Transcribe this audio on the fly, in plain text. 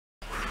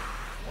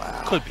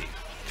Could be.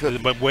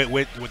 But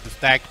with the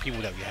stacked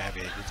people that we have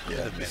here,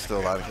 there's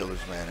still a lot of healers,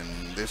 man,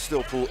 and there's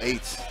still pool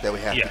 8s that we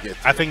have to get through.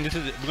 I think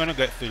we're gonna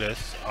get through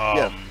this.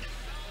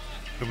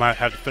 We might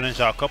have to finish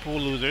out a couple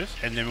of losers,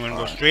 and then we're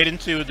gonna go straight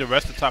into the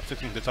rest of the top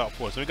 16 to top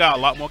 4. So we got a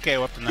lot more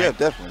KOF tonight. Yeah,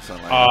 definitely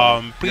something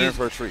like please,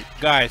 for a treat.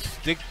 Guys,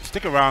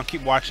 stick around,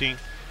 keep watching.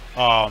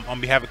 On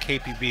behalf of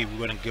KPB,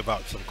 we're gonna give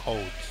out some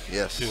codes.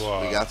 Yes, we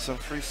got some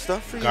free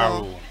stuff for you.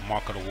 Garu,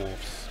 Mark of the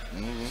Wolves.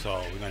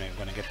 So we're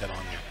gonna get that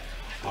on there.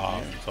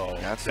 So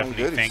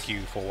definitely thank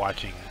you for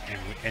watching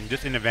and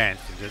just in advance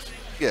and just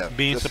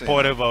being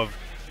supportive of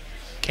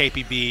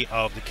KPB,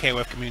 of the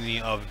KOF community,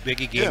 of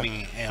Biggie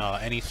Gaming,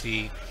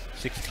 NEC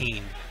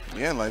 16.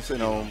 Yeah, and like I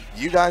said,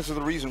 you guys are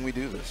the reason we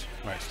do this.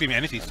 Right, excuse me,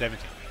 NEC 17.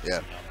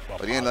 Yeah,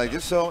 but again, like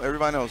just so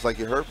everybody knows, like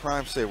you heard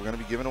Prime say, we're gonna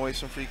be giving away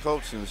some free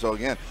codes soon. So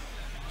again,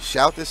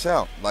 shout this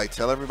out. Like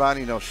tell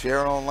everybody,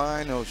 share it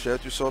online, share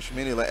it through social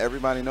media. Let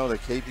everybody know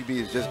that KPB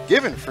is just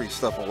giving free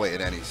stuff away at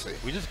NEC.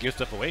 We just give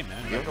stuff away,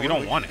 man. We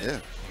don't want it. Yeah.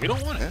 We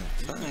don't want it.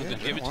 We're gonna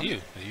give it to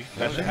you. You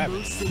guys should have it.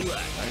 Like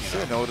I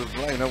said,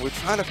 we're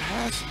trying to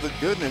pass the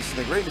goodness and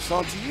the greatness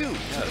on to you,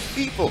 to the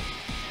people.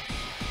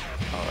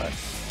 All right.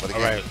 But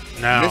again,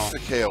 now Mr.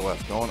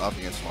 KOF going up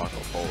against Marco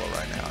Polo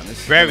right now, and this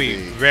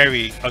is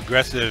very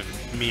aggressive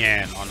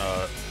Mian on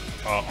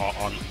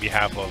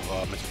behalf of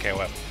Mr.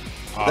 KOF.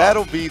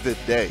 That'll be the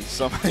day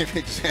somebody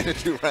makes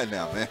Xanadu right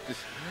now, man.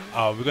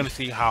 We're gonna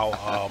see how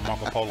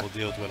Marco Polo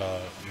deals with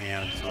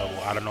Mian at this level.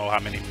 I don't know how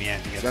many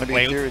Mians he gets. It's gonna be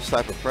a serious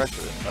type of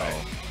pressure,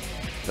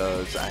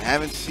 because I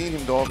haven't seen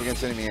him go up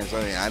against any Mians.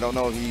 I mean, I don't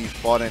know if he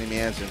fought any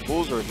Mians in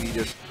pools or if he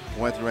just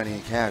went through any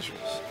in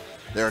casuals.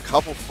 There are a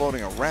couple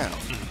floating around.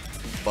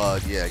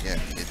 But yeah,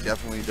 again, it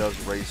definitely does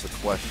raise the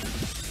question: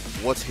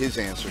 what's his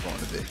answer going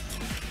to be?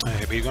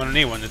 But he's going to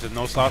need one. This is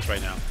no sauce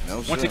right now.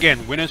 No, once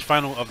again, winners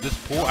final of this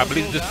pool. I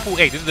believe this is pool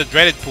 8. This is the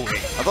dreaded pool 8.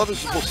 I thought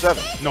this was pool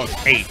 7. No, it's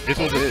 8. This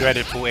was the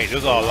dreaded pool 8.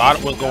 There's a lot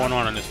of what's going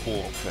on in this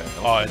pool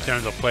in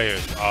terms of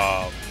players.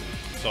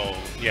 So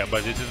yeah,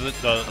 but this is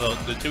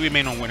the two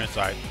remain on winner's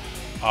side.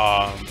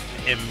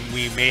 And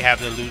we may have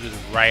the losers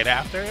right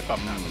after, if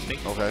I'm not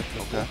mistaken.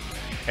 Okay.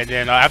 And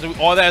then after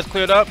all that is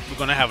cleared up, we're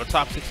going to have a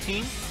top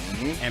 16.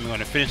 And we're going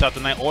to finish out the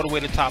night all the way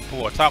to top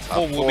 4. Top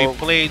 4 will be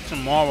played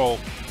tomorrow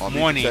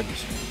morning.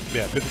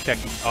 Yeah, Big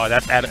Detective.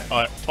 That's at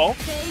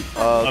 12?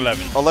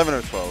 11. 11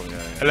 or 12,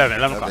 yeah.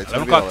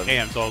 11 o'clock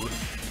a.m. So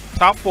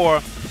top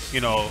 4,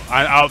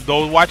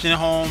 those watching at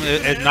home,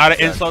 it's not an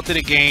insult to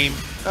the game.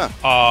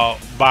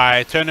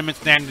 By tournament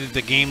standards,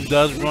 the game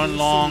does run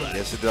long.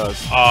 Yes, it does.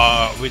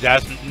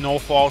 That's no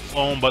fault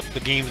own, but the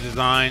game's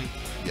design.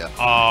 Yeah.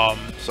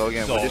 So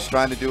again, we're just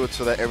trying to do it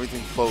so that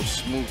everything flows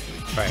smoothly.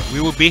 Right.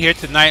 We will be here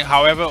tonight,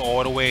 however,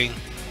 all the way to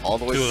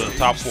the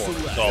top 4.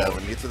 So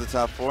we get to the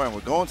top 4, and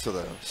we're going to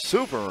the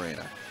Super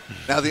Arena.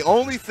 Now, the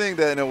only thing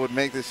that would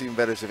make this even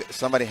better is if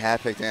somebody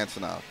had picked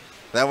Antonov.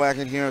 That way I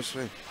can hear him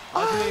scream,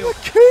 "I'm the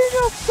king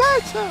of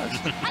Sanchez!"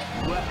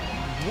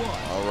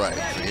 All right,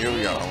 so here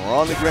we are. We're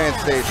on the grand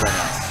stage right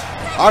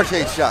now.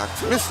 Arcade Shock,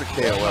 Mr.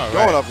 KOF,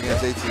 going up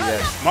against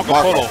ATX. Marco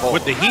Polo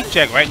with the heat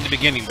check right in the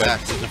beginning, but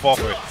the fall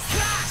for it.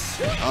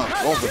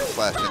 Going for the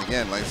slash. And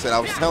again, like I said, I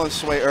was telling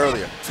Sway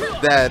earlier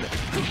that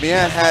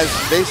Mian has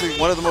basically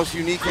one of the most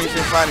unique things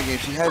in fighting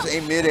games. She has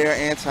a mid-air,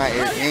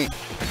 anti-air game.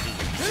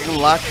 She can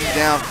lock you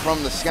down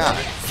from the sky.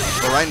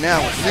 But right now,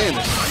 we're seeing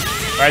this.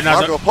 Right now,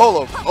 Marco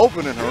Polo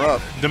opening her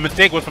up. The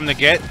mistake was from the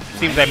get.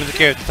 Seems like Mr.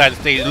 KOF decided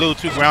to stay a little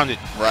too grounded.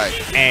 Right.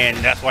 And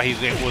that's why he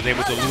was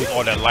able to lose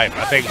all that life.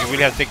 I think he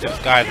really has to take to the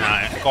skies now.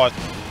 And cause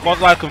a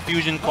lot of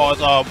confusion,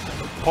 cause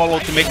Polo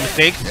to make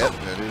mistakes. Yep,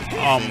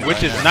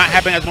 which is not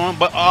happening at the moment,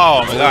 but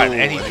oh my god,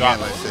 and he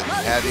dropped. Like I said, he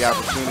had the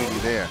opportunity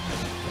there.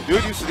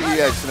 Dude used to the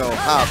EX,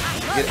 how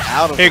to get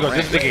out of Here you go,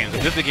 this is the game.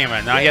 This is the game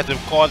right now. He has to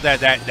cause that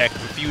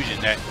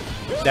confusion, that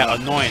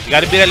annoyance. You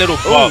got to be that little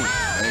bug.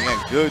 And again,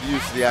 good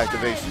use of the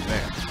activation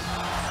there.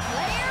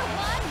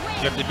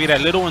 You have to be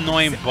that little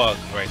annoying bug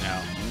right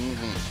now.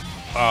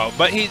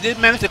 But he did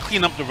manage to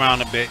clean up the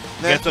round a bit,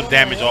 get some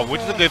damage off,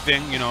 which is a good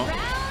thing,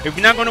 If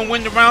you're not going to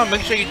win the round,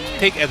 make sure you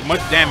take as much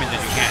damage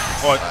as you can,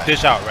 or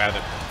dish out rather.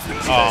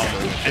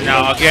 And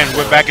now again,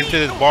 we're back into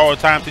this borrowed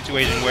time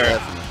situation where,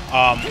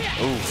 over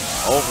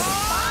him,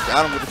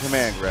 got him with the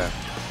command grab.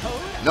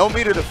 No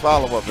meter to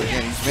follow up, but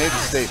again, he's made the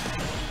statement.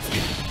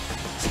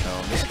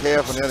 Mr.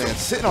 KF on the other hand,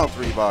 sitting on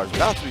 3 bars,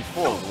 about to be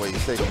 4 with the way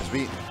he's taking his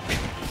beating.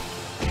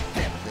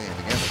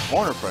 Again, the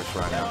corner pressure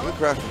right now. Good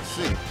crash from the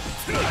C.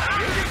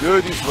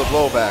 Good use of the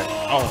blowback.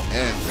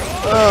 And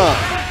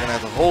gonna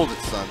have to hold it,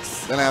 son.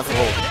 Gonna have to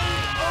hold it.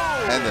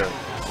 And the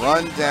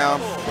run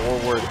down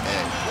forward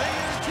edge.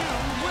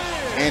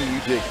 And you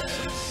dig it.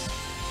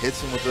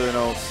 Hits him with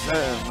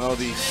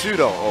the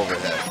pseudo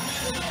overhead.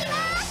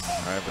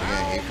 All right, but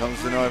again, here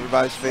comes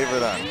everybody's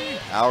favorite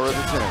Hour of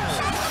the Tims.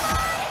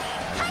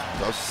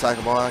 Throws the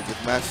cycle ball out, get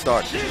the match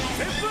started.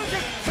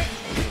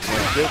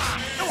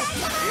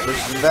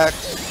 Pushes him back.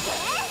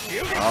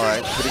 All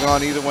right, could have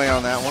gone either way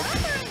on that one.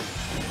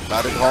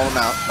 Tried to call him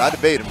out. Tried to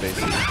bait him,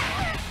 basically.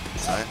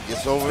 All right,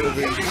 gets over to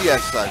the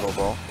EX cycle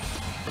ball.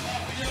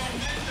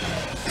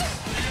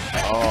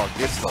 Oh,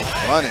 gets the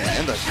running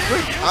and the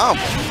quick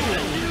combo.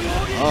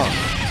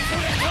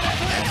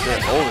 That's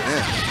it, hold it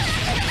in.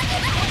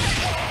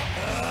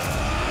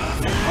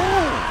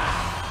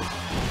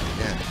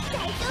 Again,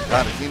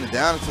 got Athena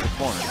down into the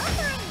corner.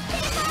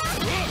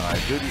 All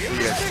right, good use of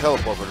the X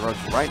teleport, but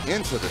runs right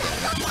into the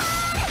damage.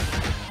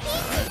 All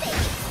right,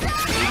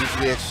 good use of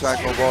the X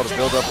cycle ball to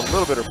build up a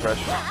little bit of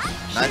pressure.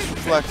 Nice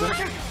reflector.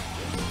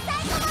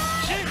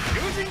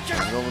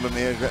 And over the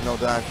mirror, got no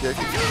dive kick.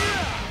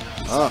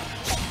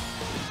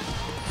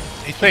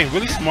 He's playing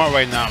really smart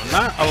right now,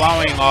 not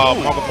allowing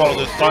Marco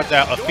Polo to start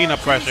that Athena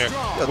pressure.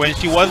 When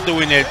she was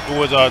doing it, it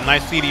was a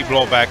nice CD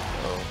blowback.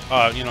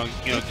 Yeah,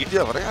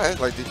 but I gotta ask,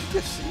 like, did you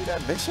just see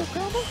that mix-up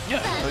combo?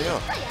 Yeah. Oh, yeah.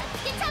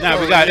 Now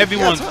we got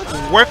everyone's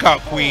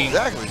workout queen.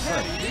 Exactly,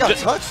 son. You got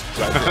touched.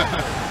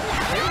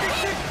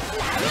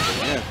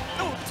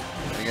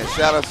 Again,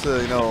 shout out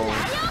to,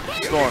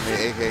 Stormy,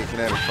 aka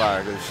Kinetic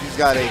Fire, because she's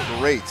got a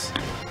great,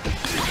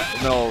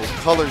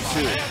 color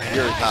too.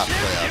 Fury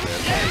cosplay out there.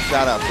 So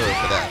shout out to her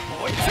for that.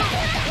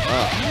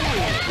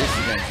 This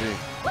is NG.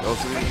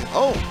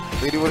 Oh,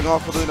 Lady would have gone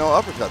for the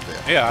uppercut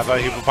there. Yeah, I thought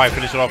he would probably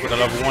finish it off with a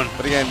level 1.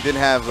 But again,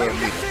 didn't have a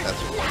meter. That's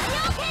what it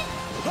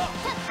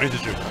was. This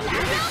is true.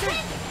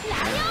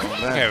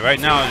 Okay, right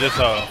now it's just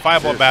a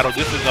fireball battle.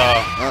 This is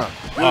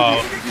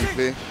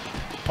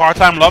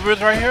part-time lovers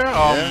right here.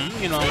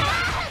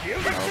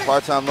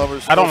 Part-time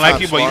lovers. I don't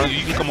like you, but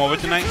you can come over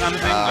tonight, kind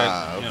of thing.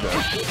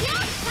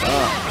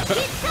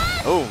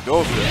 Oh,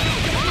 goes there.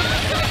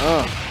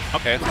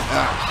 Okay.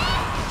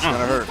 It's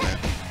gonna hurt, man.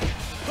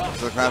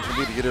 So the crowd should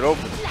be to get it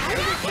open.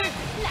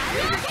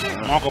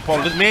 Marco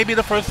Polo. This may be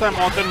the first time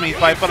all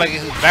tournament I feel like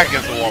he's back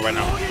against the wall right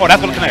now. Oh,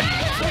 that's gonna connect.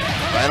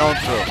 Right on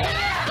through.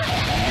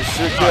 This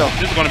should kill.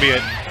 This is gonna be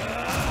it.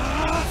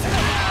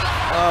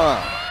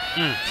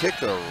 Kick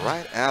her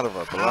right out of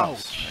her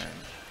blouse, man.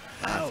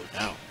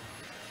 Ouch.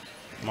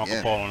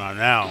 Marco Polo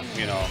now, All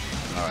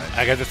right.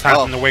 I guess it's time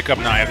for him to wake up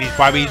now. He's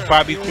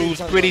probably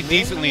cruised pretty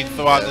decently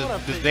throughout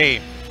this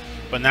day.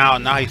 But now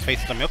he's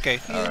facing something. Okay.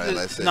 All right,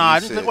 let's say. Nah,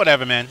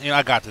 whatever, man.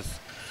 I got this.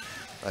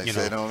 Like I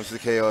said, Mr.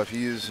 KOF,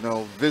 he is,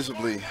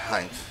 visibly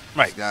hyped.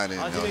 Right.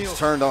 He's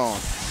turned on,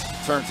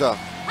 turned up.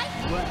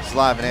 It's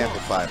live and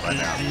amplified right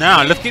now.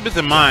 Now, let's keep this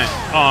in mind.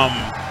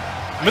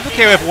 Mr.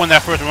 KOF won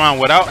that first round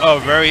without a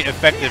very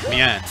effective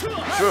Mian.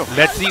 True.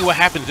 Let's see what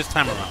happens this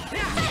time around.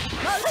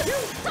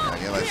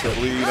 Again, like I said,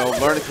 we,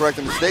 learn to correct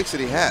the mistakes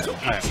that he had.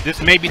 Right. This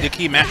may be the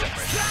key matchup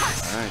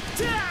right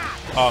now.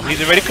 All right.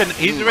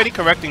 He's already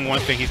correcting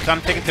one thing. He's kind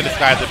of taken to the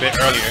skies a bit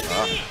earlier.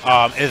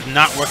 It's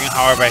not working,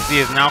 however. I see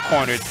he is now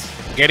cornered,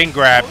 getting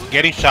grabbed,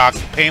 getting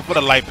shocked, paying for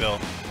the light bill.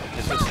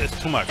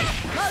 It's too much.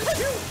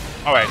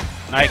 All right.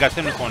 Now he got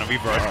him in the corner.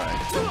 Reverse. All right.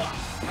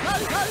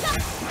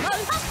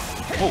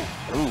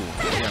 Ooh.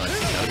 Yeah,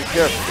 gotta be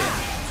careful there.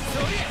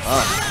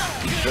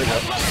 Good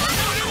up.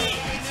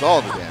 It's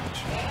all the damage.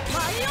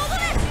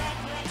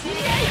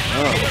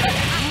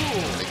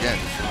 And again,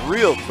 it's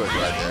real quick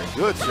right there.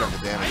 Good chunk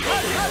of damage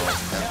over the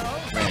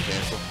command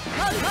cancel.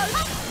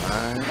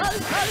 Alright.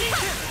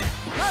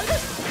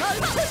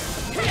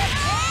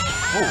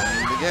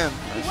 And again,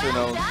 I said,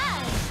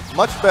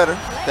 much better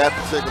that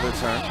particular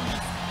turn.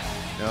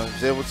 He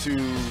was able to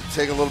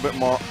take a little bit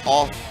more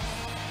off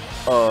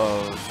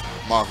of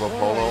Marco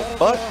Polo,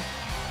 but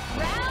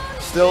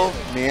still,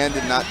 Mian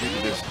did not do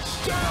the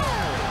business.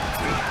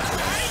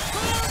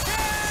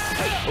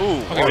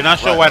 Ooh, okay, we're not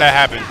sure why that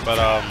happened, but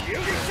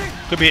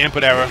could be an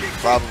input error.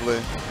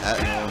 Probably.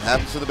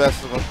 Happens to the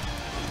best of them.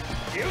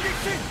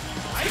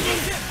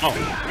 Oh.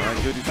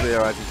 Alright, good use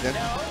there, I think.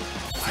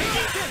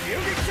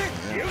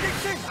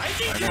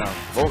 Right now,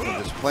 both of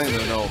them just playing the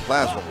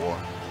plasma war.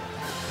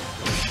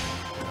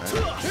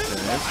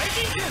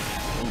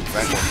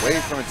 Back away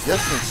from it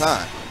just in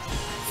time.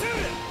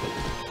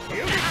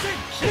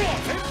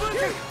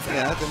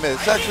 Yeah, I have to admit,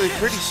 it's actually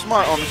pretty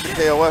smart on Mr.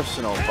 KOF's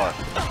part.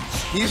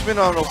 He's been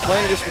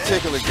playing this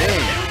particular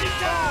game,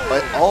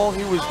 but all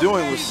he was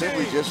doing was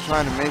simply just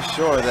trying to make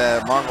sure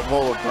that Marco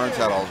Polo burns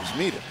out all of his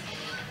meter.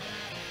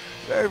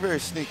 Very, very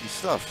sneaky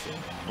stuff.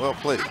 Well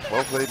played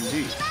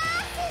indeed.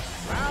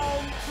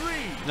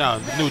 Now,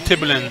 the new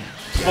Timberland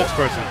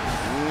spokesperson,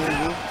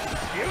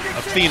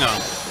 Athena.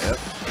 Yep.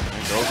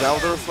 And goes out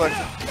with a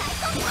reflection.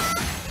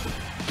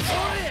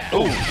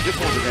 Oh, this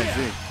one's an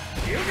NG.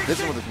 This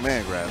one with the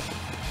command grab.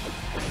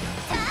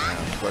 Now,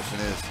 the question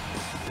is,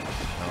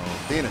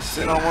 Athena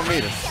sitting on 1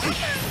 meter.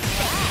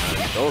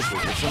 Those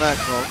will get some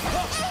action.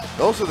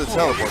 Those are the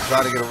teleport.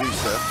 Try to get a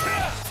reset.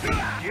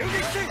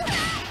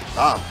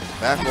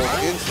 Back over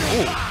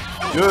into.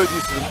 Good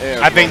use of the air.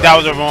 I think that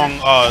was the wrong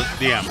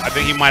DM. I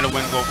think he might have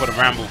went and go for the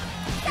Ramble.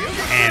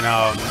 And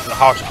the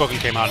harsh cooking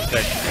came out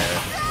instead.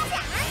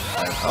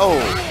 Oh,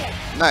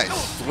 nice.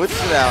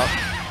 Switched it out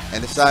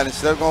and decided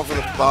instead of going for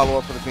the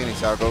follow-up for the Phoenix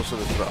Tower, goes for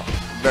the throw.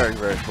 Very,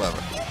 very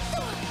clever.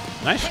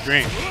 Nice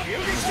string.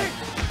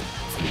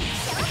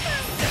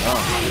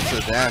 It's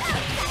a dash.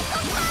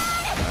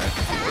 Alright,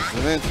 puts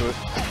him into it.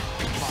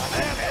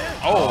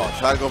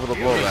 Try to go for the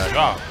blowback.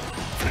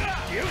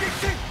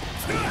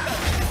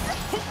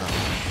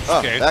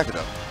 Okay. Back it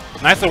up.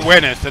 Nice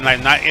awareness and like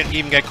not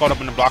even get caught up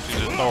in the blocks and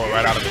just throw it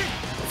right out of it.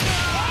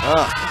 All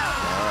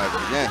right,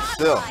 but again,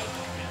 still,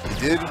 he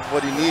did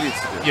what he needed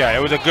to do. Yeah,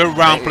 it was a good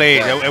round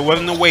played. It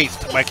wasn't a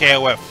waste by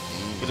KOF.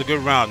 It was a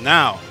good round.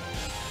 Now,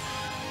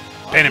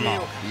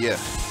 Panama.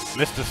 Yes.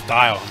 Mr.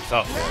 Style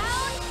himself. Yes.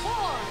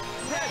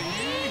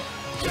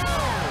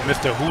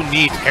 Mr. Who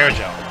Needs Hair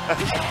Gel.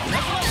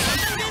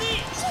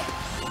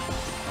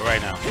 All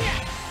right now.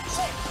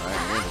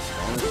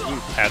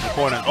 At the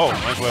corner. Oh,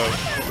 well,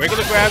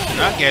 regular grab, did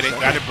not get it.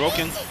 Got it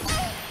broken.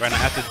 Right now,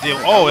 have to deal.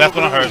 Oh, that's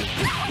gonna hurt.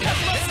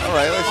 All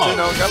right, let's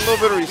got a little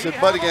bit of reset,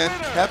 but again,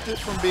 kept it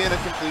from being a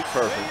complete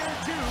perfect.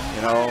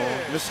 You know,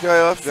 Mr.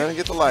 KOF gonna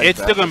get the life.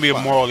 It's still gonna be a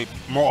moral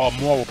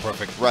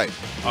perfect. Right.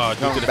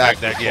 Due to the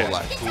fact that he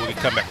will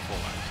come back to full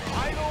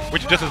life,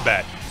 which is just as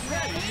bad.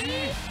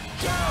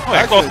 Oh,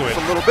 yeah, close to it. A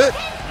little bit.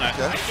 Right.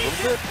 Okay, a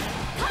little bit.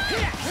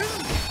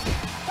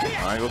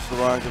 All right, goes to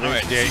the wrong direction. All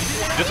right, there.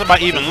 Just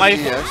about even life.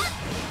 Yes.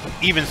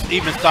 Even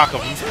stock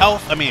of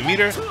health. I mean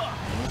meter.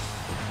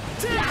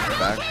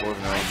 Back forward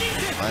now.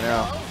 Right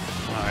now.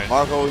 All right.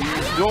 Marco,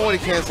 he's doing what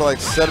he can to like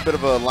set a bit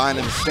of a line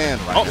in the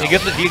sand right now. He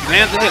gets he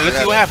lands in it. Let's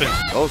see what happens.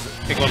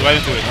 He goes right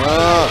into it.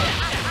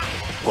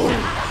 Boom.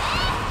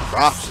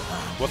 Drops it.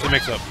 What's the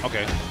mix-up?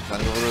 Okay. Trying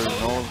to go over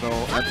no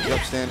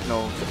anti-jump stand,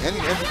 no any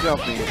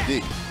anti-jump thing is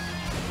D.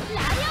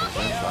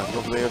 Trying to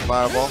go for the air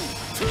fireball.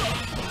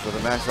 For the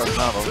max out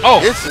combo. Oh!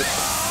 It's it.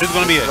 This is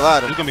gonna be it.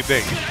 This is gonna be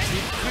big.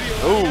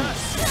 Ooh.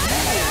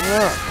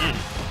 Yeah.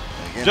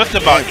 Again, just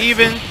about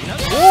even.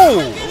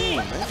 Ooh!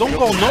 Don't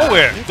go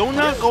nowhere. Do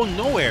not go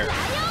nowhere.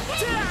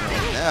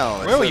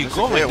 Now, where were you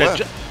going?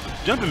 That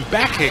jumping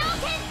back kick.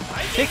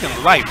 Taking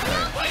life.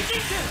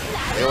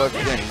 KOF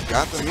again, he's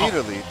got the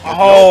meter lead.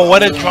 Oh,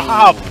 what a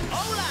drop.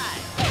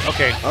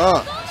 Okay.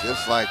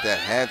 Just like that,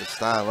 had to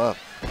style up.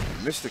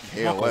 Mr.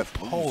 KOF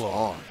Polo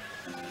on.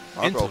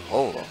 Marco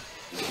Polo.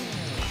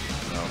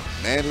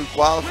 Man who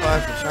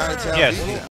qualified for Chinatown. Yes.